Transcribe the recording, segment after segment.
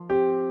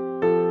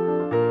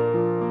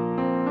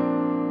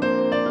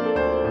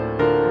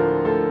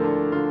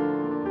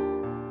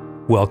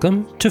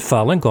Welcome to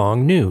Falun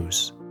Gong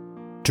News,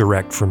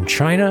 direct from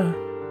China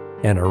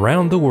and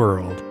around the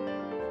world,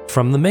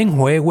 from the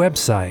Minghui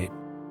website.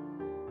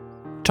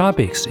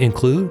 Topics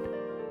include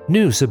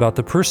news about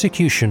the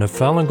persecution of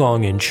Falun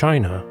Gong in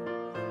China,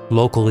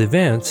 local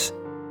events,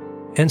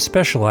 and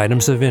special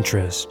items of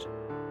interest.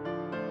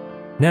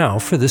 Now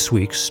for this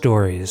week's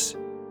stories.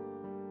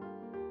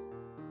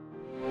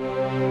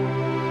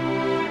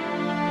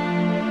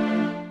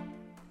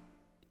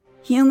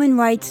 Human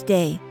Rights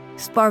Day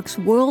sparks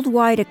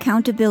worldwide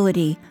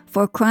accountability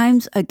for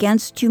crimes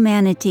against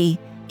humanity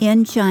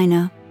in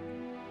China.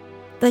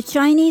 The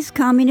Chinese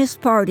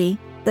Communist Party,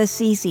 the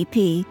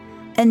CCP,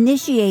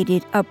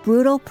 initiated a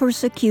brutal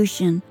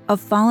persecution of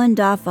Falun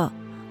Dafa,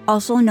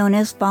 also known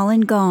as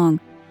Falun Gong,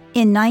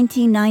 in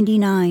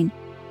 1999.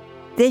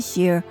 This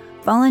year,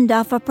 Falun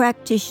Dafa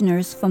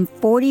practitioners from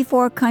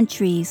 44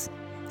 countries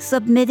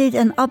submitted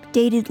an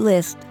updated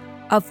list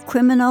of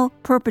criminal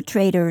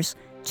perpetrators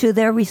to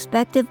their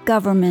respective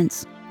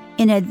governments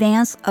in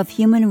advance of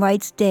Human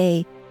Rights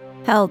Day,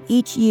 held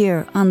each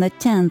year on the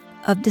 10th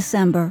of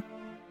December.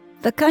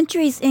 The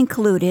countries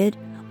included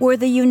were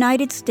the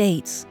United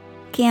States,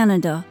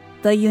 Canada,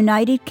 the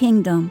United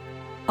Kingdom,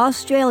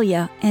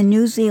 Australia, and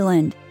New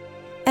Zealand,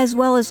 as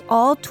well as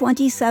all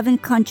 27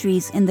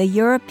 countries in the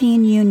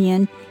European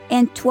Union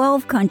and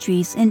 12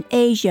 countries in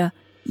Asia,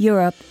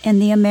 Europe,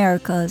 and the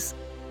Americas.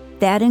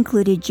 That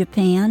included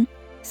Japan,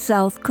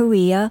 South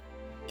Korea,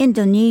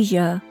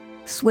 Indonesia,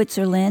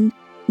 Switzerland,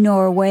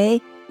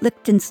 Norway,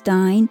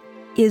 Liechtenstein,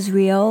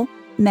 Israel,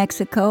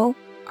 Mexico,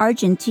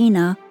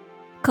 Argentina,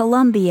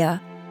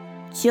 Colombia,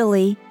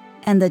 Chile,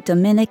 and the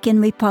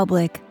Dominican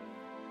Republic.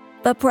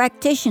 The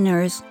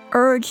practitioners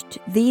urged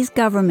these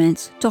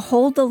governments to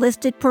hold the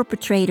listed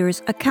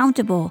perpetrators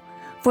accountable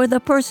for the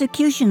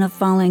persecution of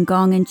Falun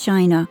Gong in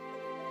China,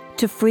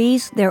 to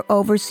freeze their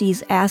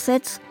overseas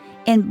assets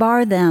and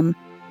bar them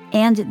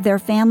and their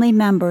family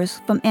members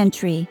from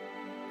entry.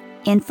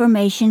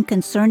 Information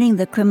concerning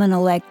the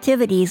criminal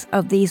activities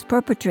of these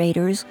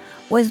perpetrators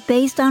was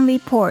based on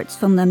reports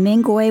from the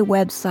Minghui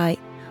website,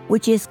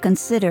 which is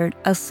considered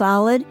a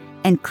solid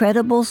and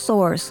credible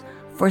source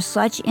for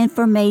such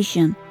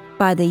information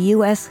by the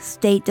U.S.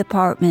 State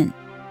Department.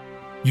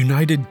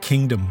 United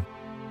Kingdom.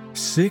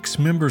 6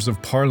 members of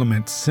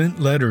Parliament sent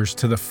letters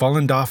to the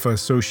Falun Dafa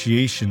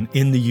Association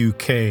in the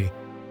UK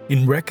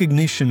in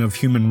recognition of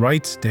Human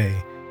Rights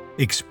Day,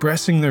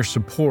 expressing their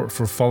support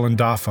for Falun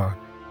Dafa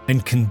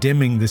and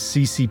condemning the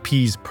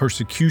CCP's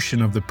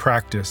persecution of the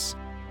practice.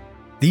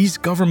 These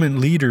government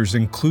leaders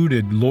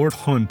included Lord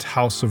Hunt,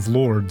 House of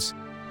Lords,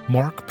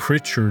 Mark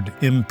Pritchard,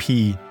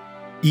 MP,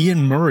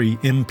 Ian Murray,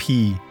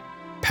 MP,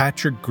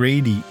 Patrick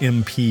Grady,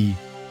 MP,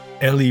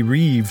 Ellie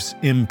Reeves,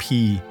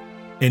 MP,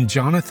 and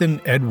Jonathan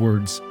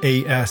Edwards,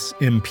 AS,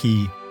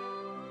 MP.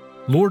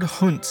 Lord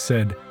Hunt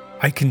said,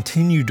 "I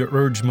continue to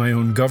urge my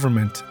own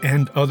government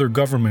and other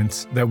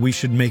governments that we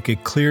should make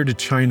it clear to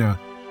China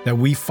that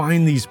we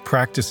find these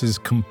practices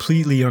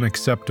completely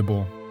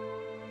unacceptable."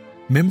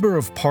 Member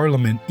of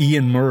Parliament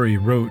Ian Murray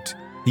wrote,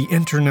 "The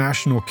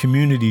international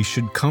community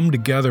should come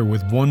together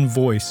with one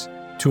voice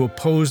to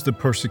oppose the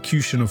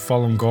persecution of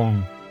Falun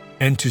Gong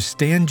and to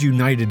stand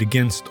united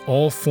against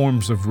all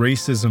forms of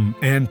racism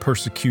and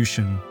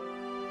persecution."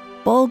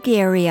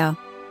 Bulgaria.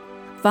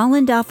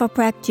 Falun Dafa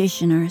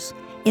practitioners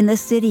in the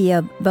city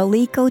of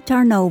Veliko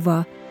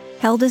Tarnovo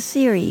held a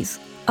series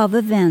of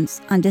events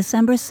on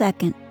December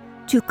 2nd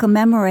to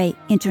commemorate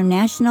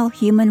International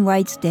Human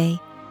Rights Day.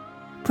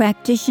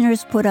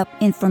 Practitioners put up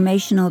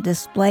informational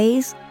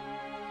displays,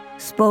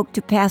 spoke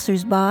to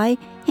passers-by,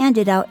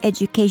 handed out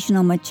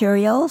educational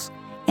materials,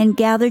 and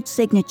gathered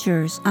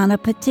signatures on a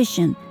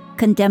petition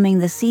condemning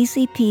the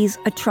CCP's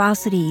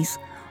atrocities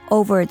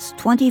over its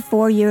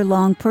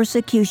 24-year-long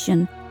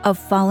persecution of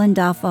Falun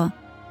Dafa.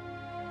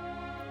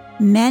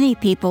 Many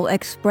people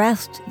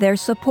expressed their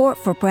support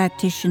for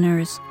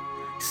practitioners.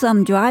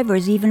 Some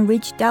drivers even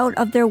reached out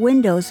of their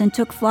windows and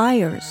took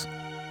flyers.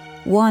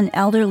 One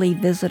elderly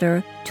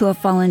visitor to a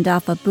Falun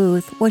Dafa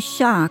booth was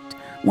shocked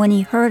when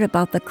he heard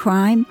about the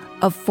crime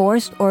of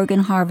forced organ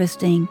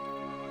harvesting.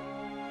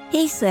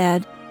 He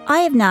said, "I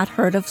have not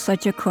heard of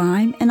such a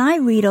crime, and I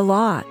read a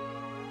lot.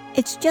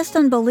 It's just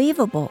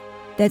unbelievable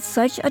that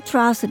such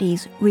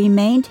atrocities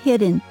remained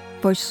hidden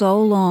for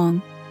so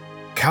long."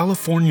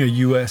 California,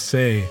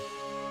 USA.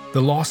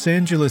 The Los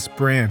Angeles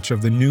branch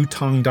of the New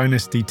Tang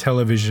Dynasty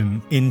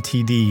Television,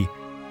 NTD,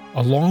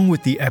 along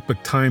with the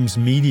Epoch Times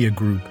Media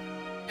Group,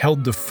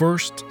 held the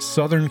first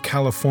Southern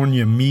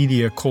California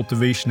Media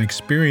Cultivation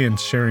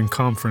Experience Sharing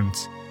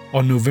Conference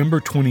on November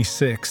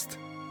 26th.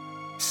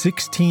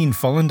 16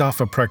 Falun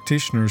Dafa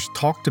practitioners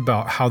talked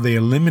about how they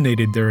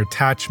eliminated their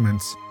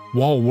attachments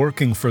while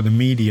working for the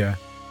media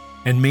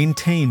and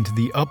maintained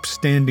the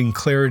upstanding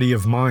clarity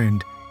of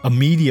mind a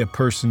media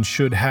person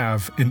should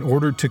have in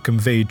order to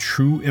convey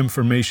true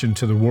information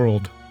to the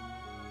world.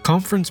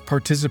 Conference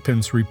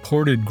participants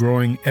reported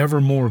growing ever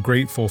more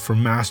grateful for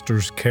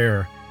Master's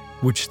care,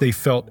 which they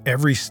felt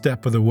every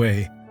step of the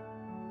way.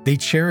 They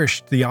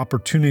cherished the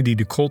opportunity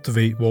to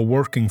cultivate while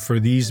working for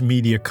these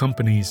media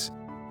companies.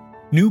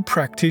 New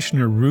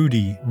practitioner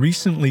Rudy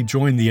recently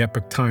joined the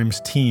Epoch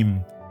Times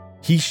team.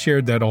 He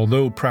shared that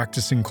although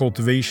practicing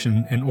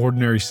cultivation in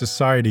ordinary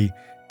society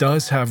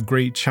does have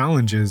great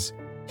challenges,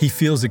 he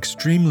feels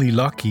extremely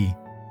lucky.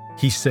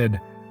 He said,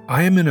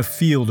 "I am in a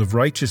field of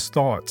righteous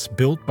thoughts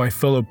built by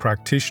fellow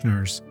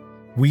practitioners.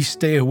 We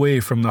stay away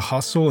from the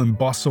hustle and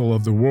bustle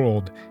of the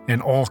world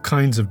and all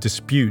kinds of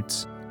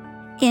disputes."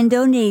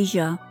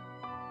 Indonesia.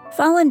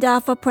 Falun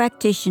Dafa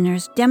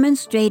practitioners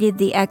demonstrated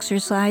the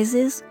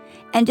exercises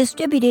and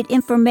distributed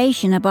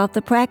information about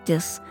the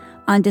practice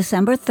on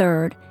December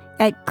 3rd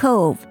at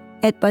Cove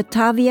at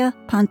Batavia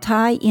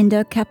Pantai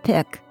Indah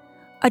Kapuk,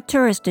 a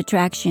tourist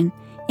attraction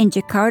in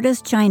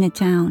Jakarta's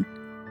Chinatown.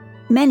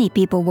 Many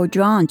people were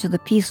drawn to the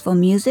peaceful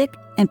music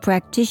and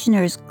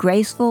practitioners'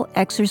 graceful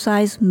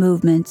exercise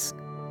movements.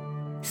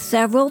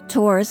 Several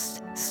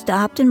tourists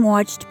stopped and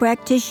watched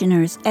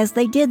practitioners as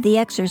they did the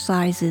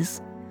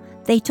exercises.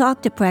 They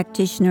talked to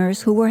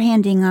practitioners who were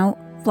handing out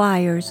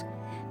flyers.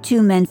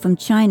 2 men from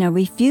China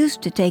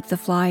refused to take the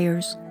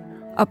flyers.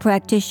 A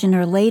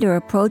practitioner later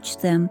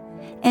approached them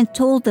and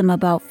told them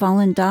about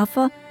Falun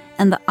Dafa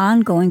and the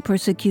ongoing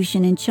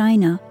persecution in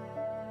China.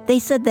 They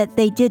said that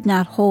they did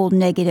not hold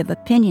negative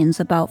opinions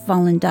about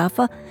Falun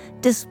Dafa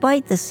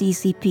despite the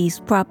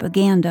CCP's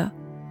propaganda.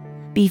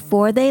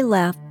 Before they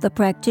left, the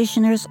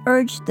practitioners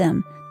urged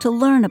them to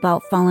learn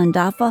about Falun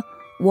Dafa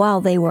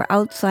while they were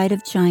outside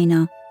of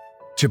China.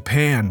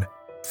 Japan.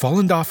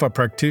 Falun Dafa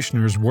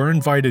practitioners were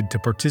invited to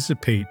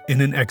participate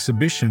in an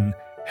exhibition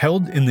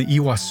held in the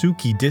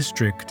Iwasuki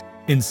district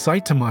in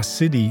Saitama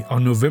City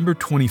on November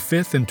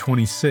 25th and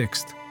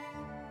 26th.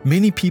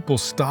 Many people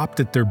stopped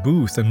at their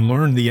booth and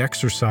learned the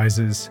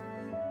exercises.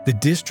 The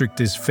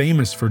district is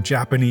famous for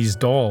Japanese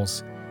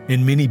dolls,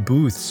 and many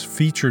booths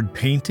featured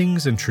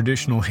paintings and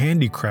traditional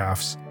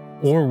handicrafts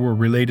or were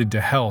related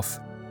to health.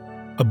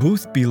 A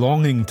booth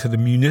belonging to the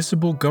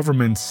municipal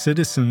government's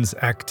Citizens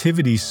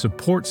Activities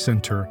Support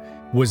Center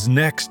was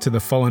next to the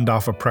Falun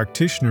Dafa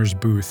practitioners'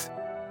 booth.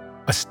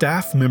 A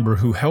staff member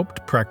who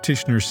helped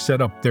practitioners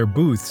set up their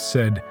booth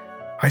said,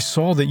 "I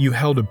saw that you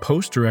held a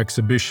poster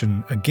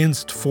exhibition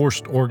against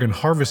forced organ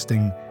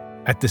harvesting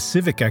at the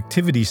Civic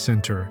Activity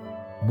Center.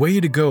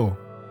 Way to go."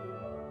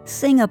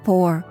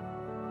 Singapore.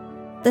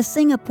 The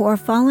Singapore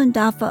Falun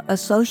Dafa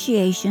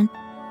Association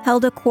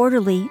held a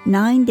quarterly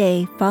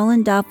 9-day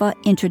Falun Dafa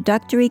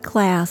introductory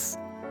class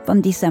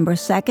from December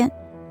 2nd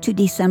to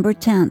December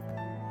 10th.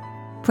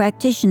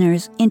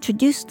 Practitioners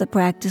introduced the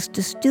practice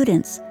to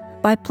students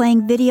by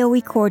playing video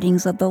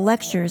recordings of the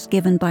lectures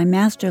given by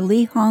Master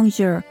Li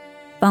Hongzhi,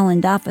 Falun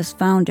Dafa's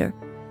founder.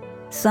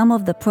 Some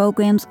of the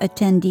program's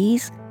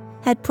attendees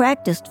had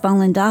practiced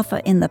Falun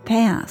Dafa in the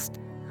past,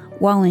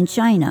 while in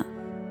China,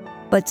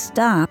 but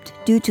stopped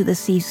due to the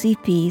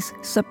CCP's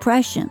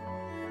suppression.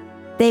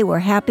 They were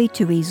happy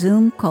to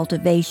resume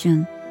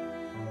cultivation.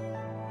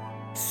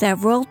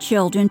 Several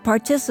children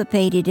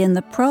participated in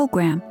the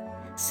program.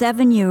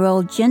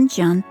 7-year-old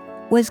Jinjun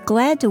was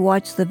glad to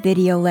watch the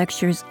video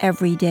lectures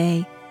every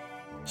day.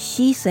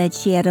 She said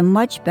she had a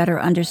much better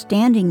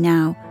understanding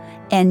now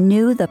and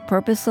knew the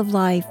purpose of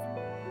life.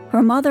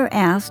 Her mother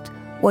asked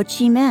what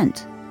she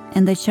meant,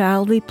 and the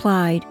child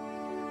replied,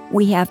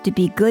 "We have to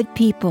be good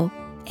people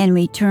and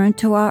return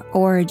to our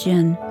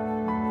origin."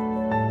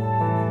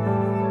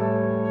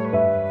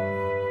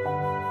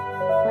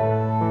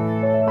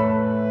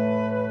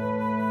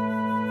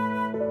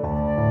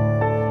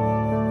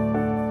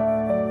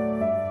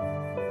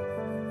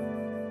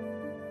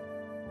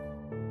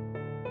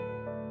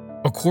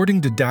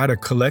 According to data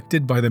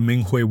collected by the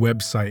Minghui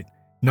website,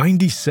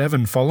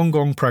 97 Falun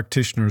Gong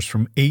practitioners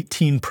from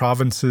 18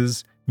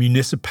 provinces,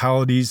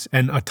 municipalities,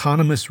 and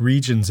autonomous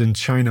regions in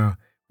China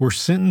were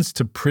sentenced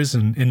to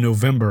prison in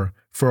November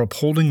for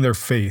upholding their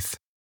faith.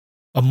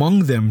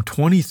 Among them,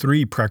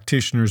 23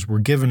 practitioners were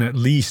given at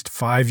least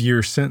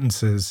 5-year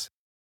sentences.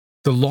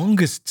 The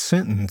longest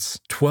sentence,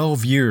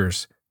 12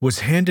 years, was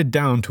handed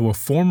down to a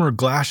former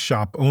glass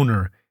shop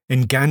owner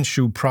in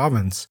Gansu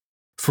province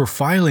for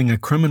filing a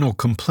criminal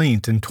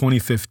complaint in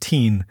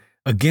 2015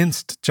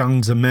 against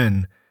Jiang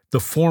Zemin, the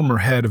former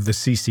head of the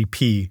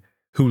CCP,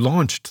 who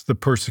launched the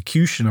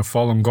persecution of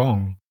Falun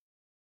Gong.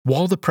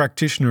 While the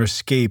practitioner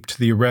escaped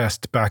the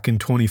arrest back in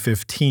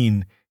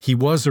 2015, he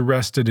was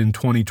arrested in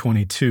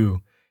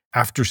 2022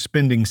 after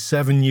spending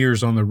 7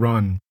 years on the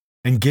run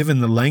and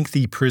given the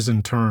lengthy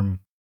prison term.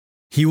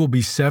 He will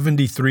be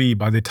 73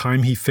 by the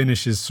time he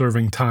finishes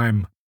serving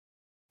time.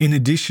 In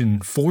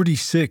addition,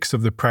 46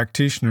 of the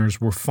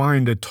practitioners were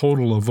fined a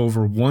total of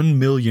over 1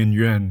 million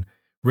yuan,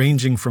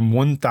 ranging from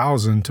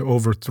 1,000 to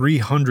over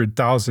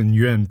 300,000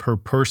 yuan per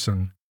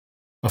person.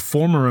 A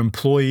former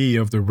employee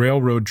of the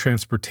Railroad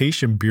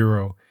Transportation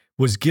Bureau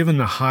was given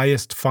the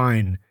highest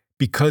fine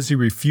because he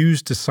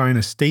refused to sign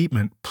a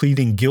statement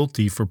pleading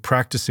guilty for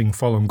practicing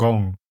Falun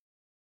Gong.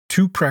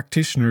 2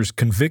 practitioners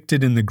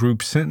convicted in the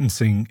group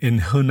sentencing in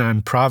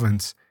Henan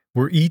province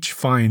were each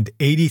fined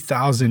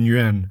 80,000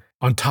 yuan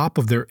on top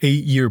of their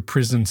 8-year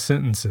prison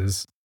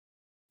sentences.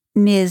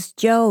 Ms.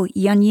 Zhou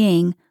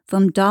Yunying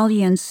from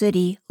Dalian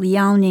City,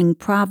 Liaoning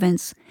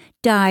Province,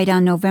 died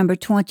on November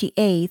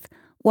 28th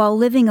while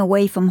living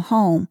away from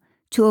home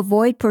to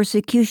avoid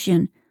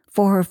persecution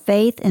for her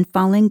faith in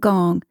Falun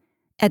Gong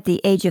at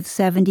the age of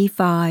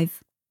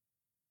 75.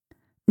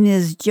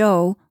 Ms.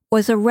 Zhou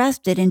was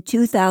arrested in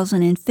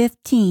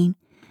 2015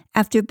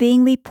 after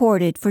being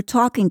reported for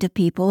talking to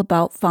people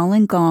about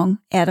Falun Gong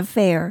at a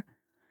fair.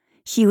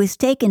 She was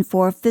taken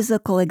for a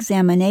physical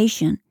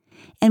examination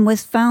and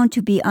was found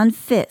to be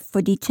unfit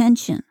for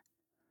detention.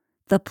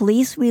 The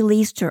police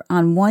released her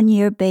on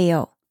 1-year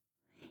bail.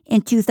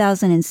 In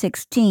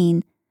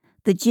 2016,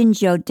 the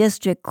Jinzhou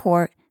District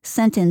Court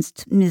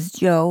sentenced Ms.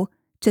 Zhou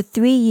to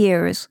 3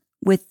 years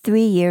with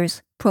 3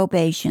 years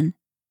probation.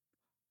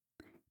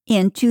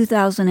 In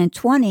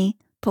 2020,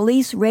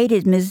 police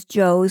raided Ms.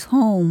 Zhou's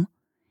home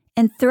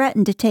and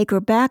threatened to take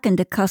her back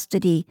into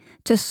custody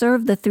to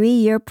serve the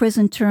 3-year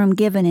prison term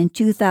given in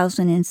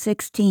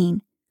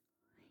 2016.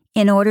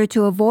 In order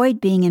to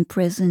avoid being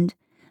imprisoned,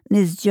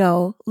 Ms.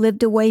 Zhou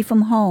lived away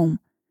from home.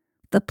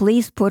 The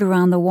police put her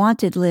on the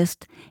wanted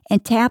list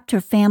and tapped her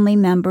family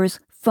members'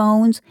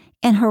 phones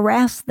and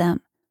harassed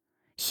them.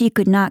 She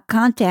could not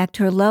contact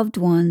her loved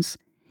ones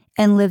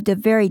and lived a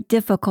very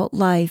difficult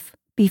life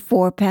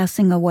before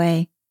passing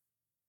away.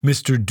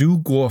 Mr. Du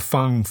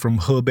Guofang from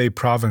Hebei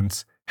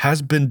Province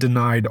has been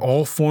denied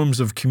all forms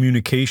of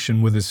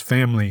communication with his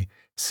family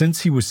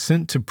since he was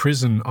sent to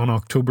prison on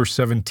October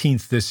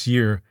 17th this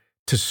year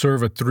to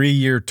serve a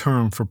 3-year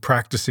term for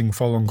practicing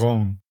Falun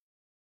Gong.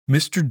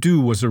 Mr. Du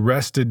was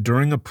arrested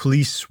during a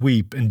police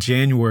sweep in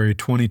January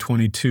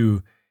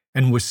 2022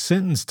 and was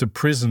sentenced to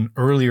prison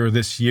earlier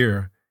this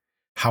year.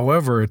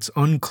 However, it's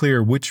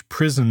unclear which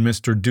prison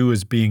Mr. Du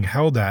is being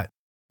held at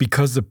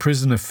because the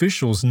prison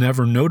officials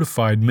never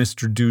notified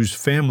Mr. Du's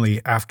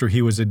family after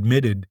he was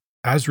admitted,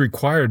 as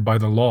required by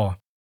the law.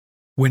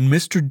 When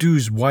Mr.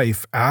 Du's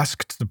wife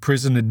asked the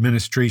Prison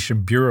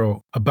Administration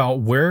Bureau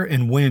about where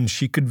and when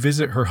she could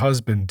visit her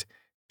husband,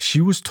 she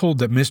was told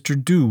that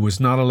Mr. Du was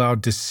not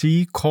allowed to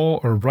see, call,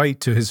 or write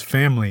to his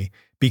family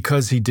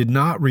because he did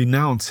not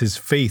renounce his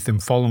faith in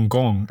Falun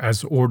Gong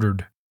as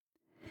ordered.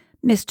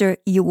 Mr.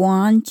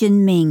 Yuan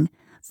Jinming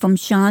from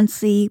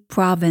Shanxi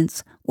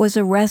Province was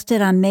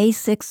arrested on May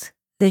 6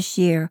 this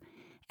year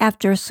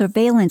after a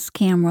surveillance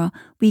camera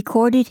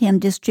recorded him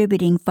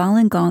distributing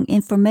Falun Gong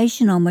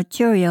informational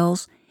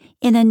materials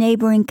in a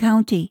neighboring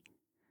county.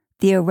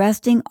 The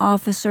arresting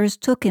officers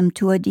took him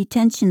to a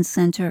detention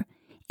center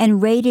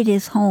and raided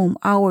his home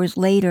hours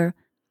later.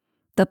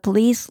 The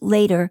police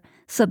later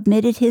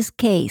submitted his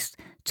case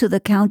to the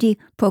county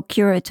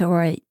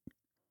procuratorate.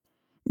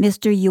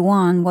 Mr.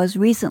 Yuan was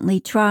recently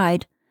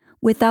tried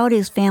without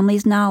his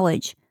family's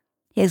knowledge.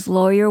 His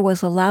lawyer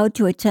was allowed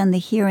to attend the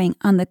hearing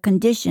on the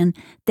condition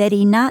that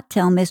he not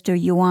tell Mr.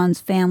 Yuan's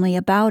family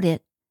about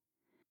it.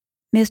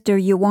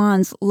 Mr.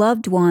 Yuan's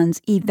loved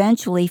ones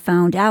eventually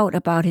found out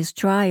about his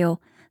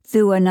trial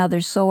through another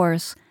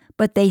source,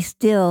 but they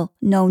still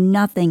know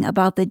nothing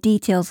about the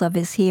details of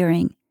his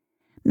hearing.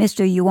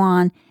 Mr.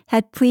 Yuan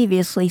had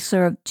previously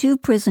served 2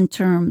 prison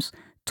terms,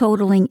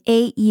 totaling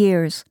 8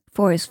 years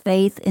for his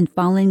faith in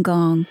Falun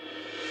Gong.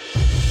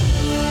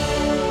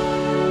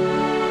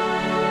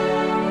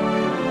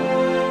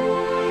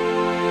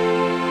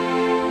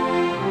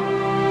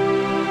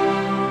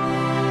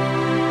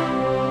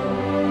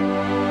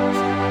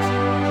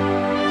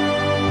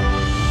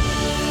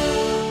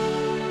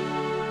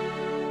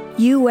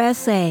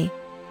 USA.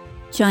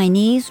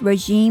 Chinese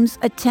regime's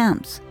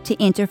attempts to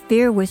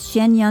interfere with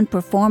Shenyang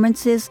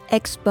performances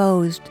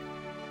exposed.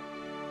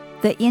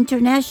 The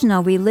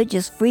International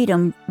Religious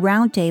Freedom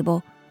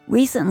Roundtable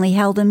recently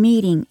held a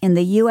meeting in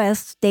the U.S.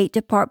 State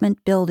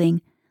Department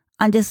building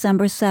on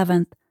December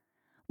 7th.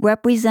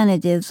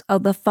 Representatives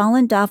of the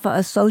Falun Dafa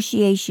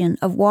Association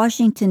of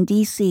Washington,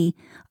 D.C.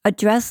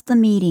 addressed the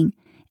meeting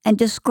and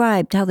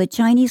described how the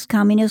Chinese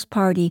Communist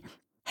Party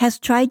has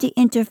tried to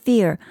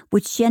interfere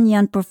with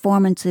Shenyang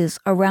performances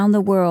around the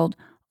world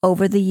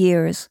over the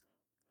years.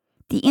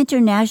 The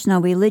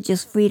International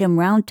Religious Freedom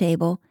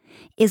Roundtable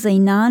is a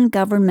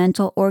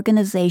non-governmental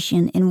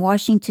organization in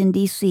Washington,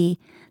 D.C.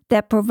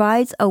 that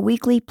provides a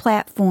weekly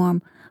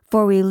platform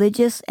for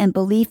religious and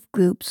belief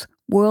groups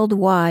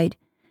worldwide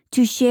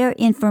to share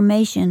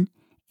information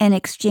and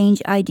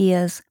exchange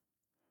ideas.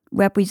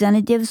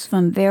 Representatives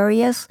from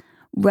various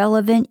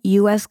relevant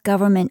U.S.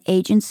 government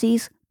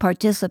agencies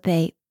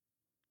participate.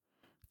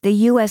 The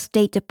U.S.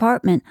 State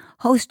Department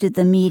hosted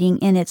the meeting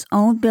in its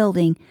own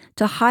building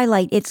to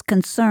highlight its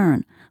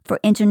concern for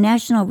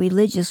international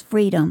religious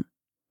freedom.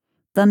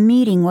 The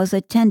meeting was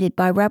attended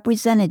by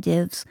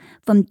representatives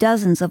from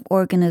dozens of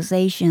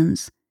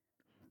organizations.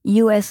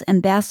 U.S.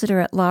 Ambassador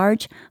at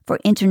Large for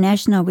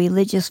International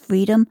Religious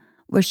Freedom,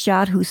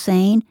 Rashad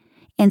Hussain,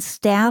 and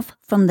staff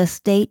from the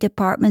State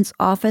Department's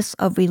Office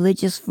of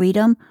Religious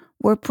Freedom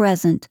were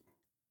present.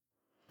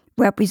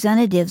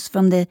 Representatives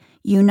from the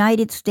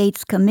United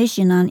States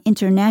Commission on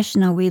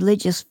International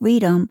Religious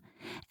Freedom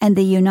and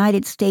the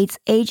United States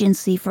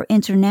Agency for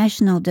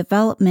International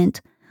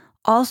Development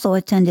also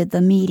attended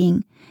the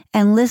meeting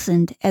and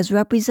listened as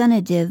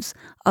representatives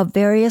of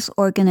various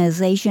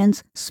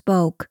organizations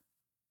spoke.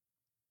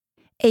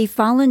 A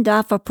Falun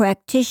Dafa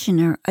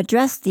practitioner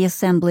addressed the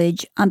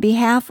assemblage on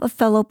behalf of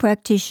fellow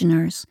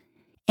practitioners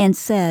and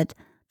said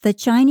the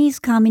Chinese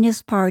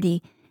Communist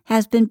Party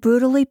has been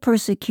brutally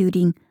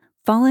persecuting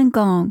Falun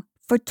Gong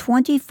for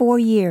 24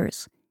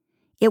 years.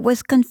 It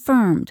was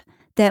confirmed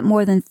that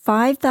more than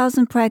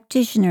 5,000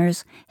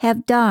 practitioners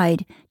have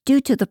died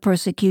due to the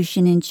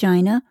persecution in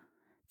China.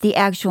 The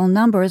actual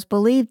number is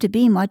believed to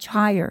be much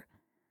higher.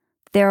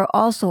 There are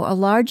also a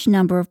large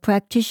number of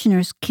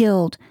practitioners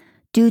killed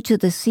due to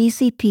the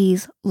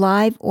CCP's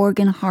live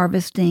organ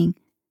harvesting.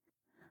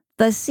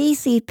 The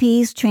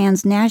CCP's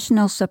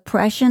transnational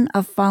suppression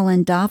of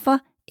Falun Dafa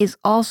is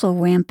also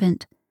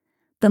rampant.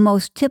 The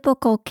most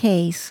typical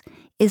case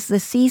is the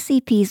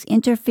CCP's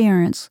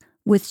interference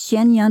with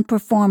Shenyang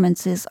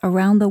performances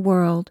around the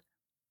world.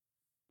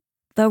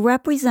 The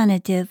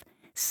representative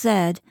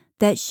said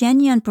that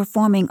Shenyang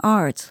Performing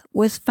Arts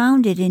was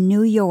founded in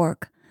New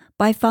York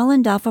by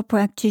Falun Dafa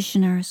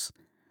practitioners.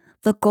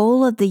 The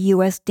goal of the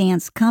U.S.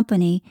 dance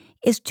company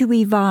is to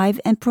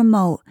revive and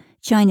promote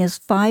China's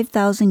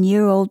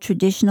 5,000-year-old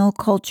traditional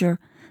culture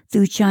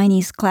through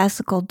Chinese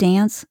classical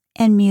dance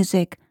and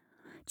music.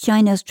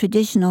 China's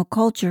traditional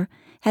culture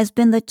has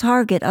been the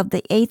target of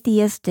the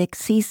atheistic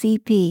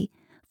CCP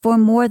for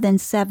more than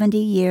 70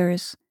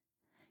 years.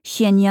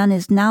 Shenyang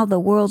is now the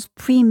world's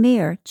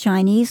premier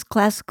Chinese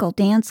classical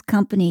dance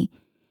company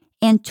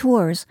and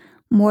tours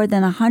more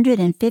than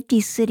 150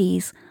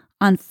 cities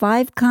on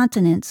 5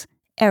 continents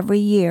every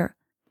year.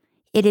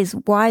 It is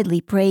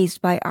widely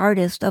praised by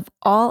artists of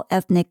all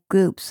ethnic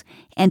groups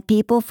and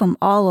people from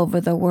all over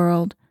the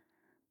world.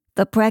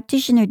 The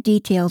practitioner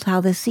detailed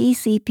how the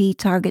CCP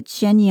targets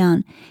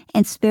Shenyang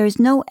and spares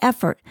no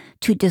effort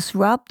to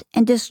disrupt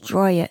and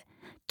destroy it,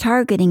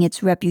 targeting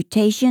its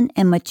reputation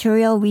and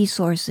material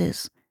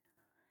resources.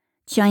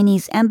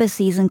 Chinese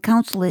embassies and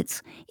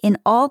consulates in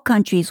all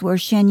countries where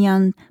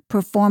Shenyang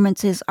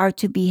performances are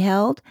to be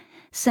held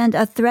send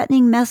a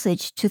threatening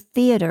message to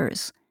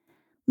theaters,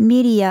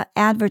 media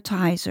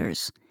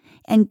advertisers,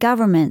 and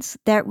governments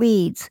that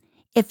reads,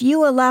 "If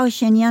you allow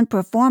Shenyang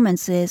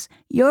performances,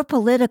 your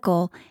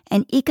political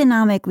and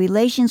economic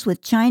relations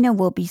with China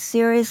will be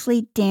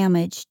seriously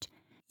damaged.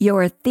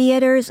 Your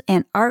theaters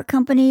and art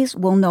companies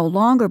will no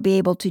longer be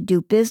able to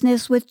do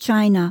business with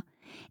China,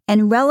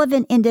 and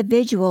relevant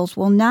individuals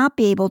will not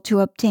be able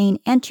to obtain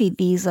entry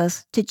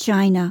visas to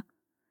China."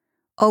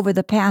 Over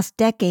the past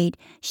decade,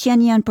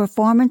 Shenyang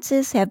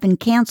performances have been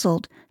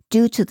canceled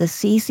due to the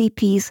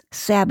CCP's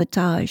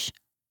sabotage.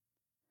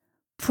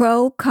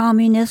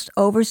 Pro-communist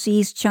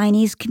overseas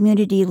Chinese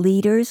community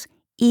leaders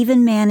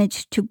even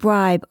managed to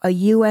bribe a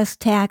U.S.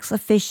 tax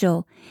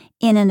official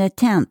in an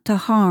attempt to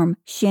harm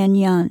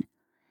Shenyang.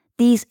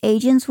 These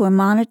agents were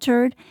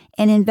monitored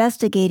and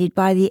investigated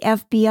by the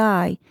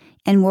FBI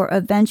and were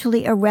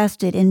eventually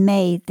arrested in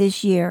May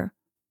this year.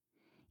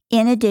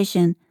 In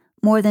addition,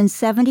 more than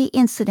 70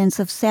 incidents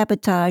of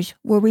sabotage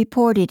were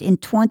reported in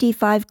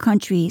 25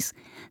 countries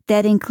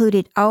that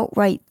included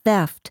outright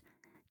theft,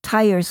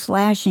 tire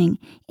slashing,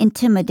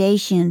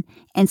 intimidation,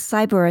 and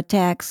cyber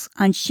attacks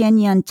on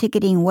Shenyang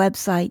ticketing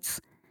websites.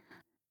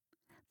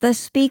 The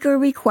speaker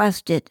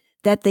requested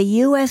that the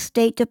U.S.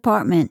 State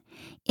Department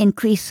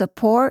increase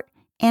support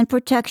and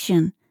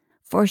protection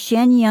for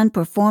Shenyang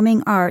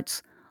Performing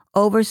Arts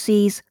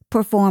overseas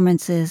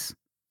performances.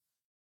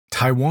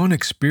 Taiwan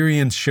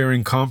Experience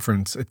Sharing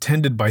Conference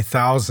attended by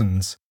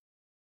thousands.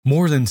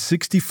 More than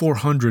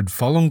 6,400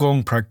 Falun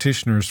Gong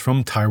practitioners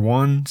from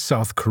Taiwan,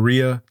 South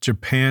Korea,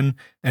 Japan,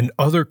 and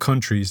other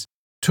countries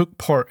took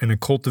part in a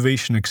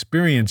cultivation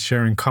experience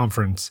sharing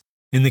conference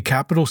in the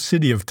capital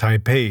city of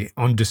Taipei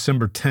on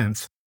December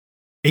 10th.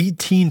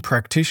 18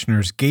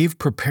 practitioners gave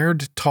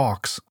prepared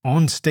talks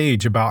on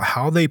stage about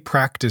how they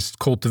practiced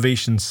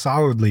cultivation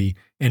solidly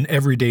in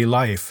everyday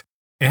life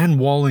and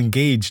while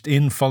engaged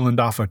in Falun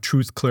Dafa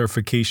truth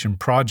clarification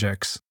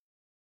projects.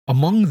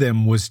 Among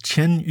them was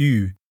Chen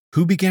Yu,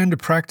 who began to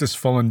practice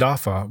Falun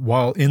Dafa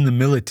while in the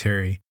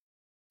military.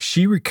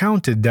 She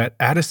recounted that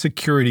at a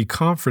security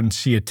conference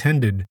she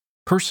attended,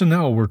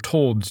 personnel were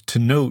told to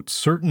note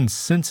certain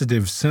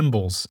sensitive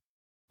symbols.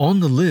 On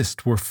the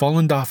list were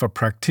Falun Dafa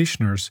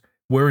practitioners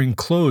wearing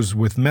clothes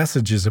with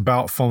messages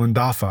about Falun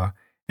Dafa,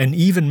 and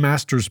even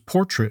Master's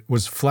portrait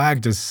was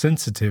flagged as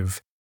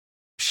sensitive.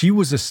 She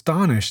was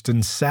astonished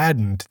and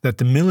saddened that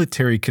the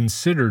military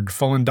considered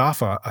Falun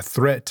Dafa a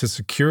threat to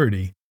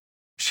security.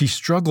 She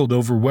struggled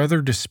over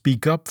whether to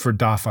speak up for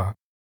Dafa.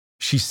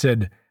 She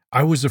said,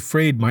 "I was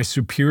afraid my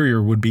superior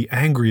would be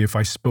angry if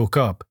I spoke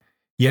up,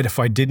 yet if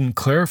I didn't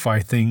clarify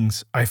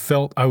things, I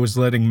felt I was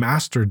letting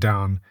Master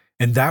down,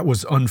 and that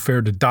was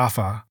unfair to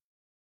Dafa."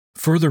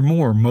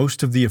 Furthermore,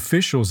 most of the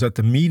officials at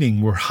the meeting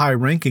were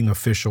high-ranking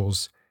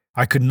officials.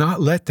 I could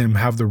not let them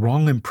have the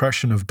wrong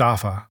impression of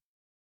Dafa.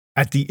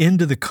 At the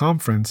end of the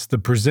conference, the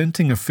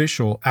presenting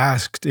official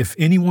asked if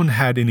anyone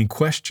had any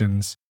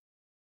questions.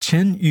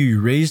 Chen Yu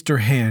raised her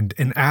hand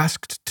and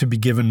asked to be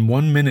given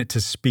 1 minute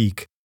to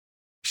speak.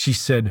 She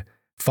said,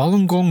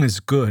 Falun Gong is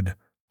good,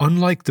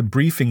 unlike the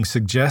briefing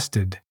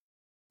suggested.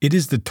 It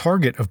is the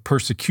target of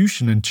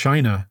persecution in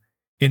China.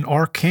 In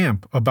our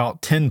camp,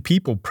 about 10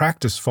 people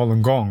practice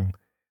Falun Gong.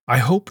 I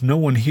hope no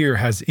one here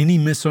has any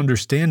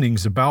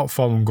misunderstandings about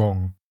Falun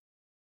Gong.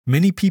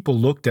 Many people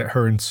looked at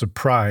her in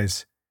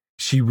surprise.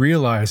 She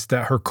realized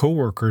that her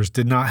coworkers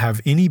did not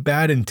have any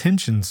bad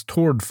intentions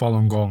toward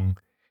Falun Gong.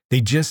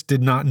 They just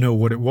did not know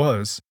what it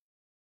was.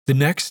 The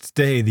next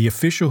day, the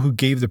official who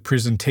gave the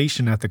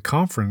presentation at the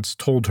conference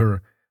told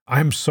her,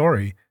 I'm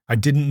sorry, I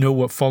didn't know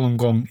what Falun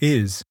Gong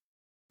is.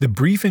 The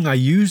briefing I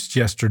used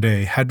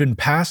yesterday had been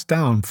passed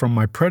down from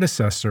my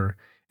predecessor,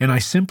 and I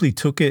simply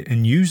took it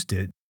and used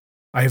it.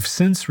 I have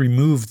since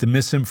removed the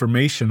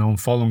misinformation on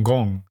Falun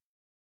Gong.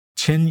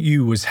 Chen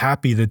Yu was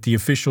happy that the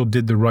official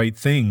did the right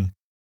thing,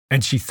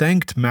 and she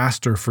thanked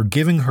Master for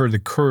giving her the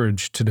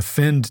courage to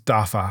defend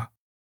Dafa.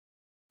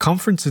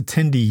 Conference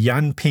attendee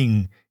Yan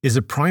Ping is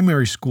a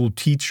primary school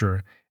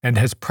teacher and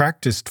has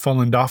practiced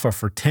Falun Dafa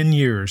for 10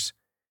 years.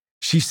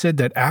 She said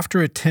that after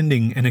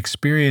attending an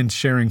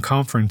experience-sharing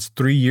conference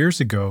 3 years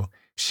ago,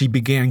 she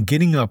began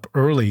getting up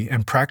early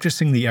and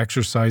practicing the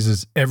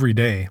exercises every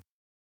day.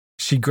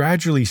 She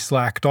gradually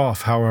slacked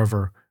off,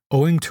 however,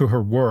 owing to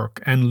her work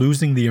and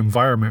losing the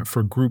environment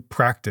for group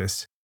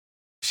practice.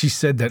 She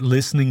said that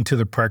listening to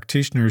the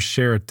practitioners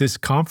share at this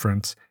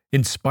conference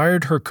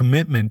inspired her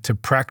commitment to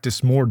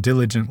practice more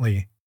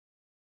diligently.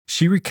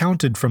 She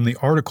recounted from the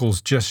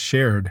articles just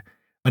shared.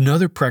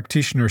 Another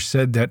practitioner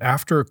said that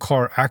after a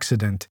car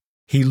accident,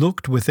 he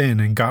looked within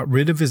and got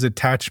rid of his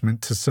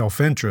attachment to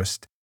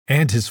self-interest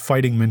and his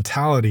fighting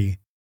mentality.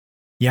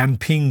 Yan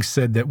Ping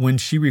said that when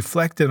she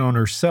reflected on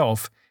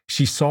herself,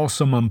 she saw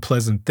some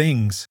unpleasant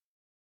things.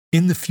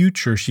 In the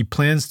future, she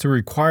plans to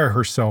require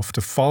herself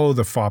to follow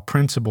the Fa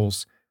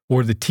principles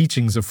or the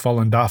teachings of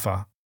Falun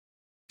Dafa.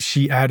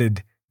 She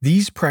added,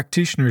 these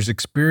practitioners'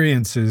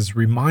 experiences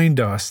remind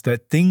us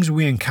that things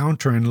we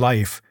encounter in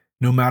life,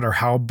 no matter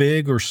how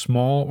big or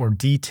small or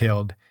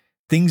detailed,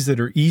 things that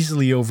are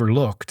easily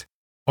overlooked,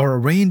 are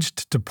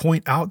arranged to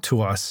point out to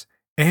us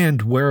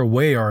and wear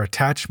away our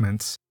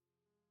attachments.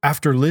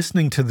 After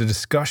listening to the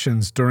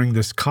discussions during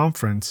this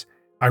conference,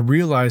 I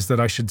realized that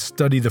I should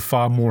study the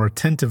Fa more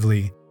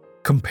attentively,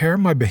 compare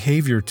my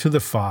behavior to the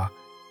Fa,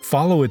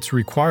 follow its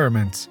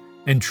requirements,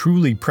 and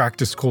truly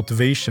practice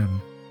cultivation.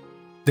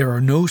 There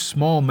are no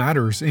small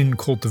matters in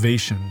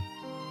cultivation.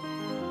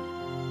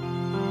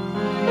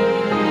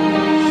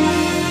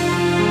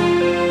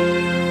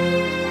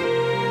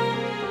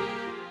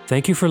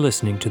 Thank you for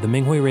listening to the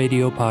Minghui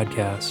Radio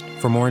podcast.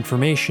 For more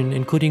information,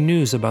 including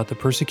news about the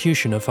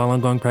persecution of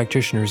Falun Gong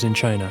practitioners in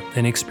China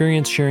and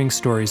experience-sharing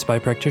stories by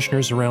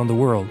practitioners around the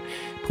world,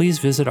 please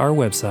visit our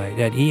website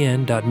at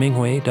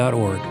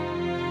en.minghui.org.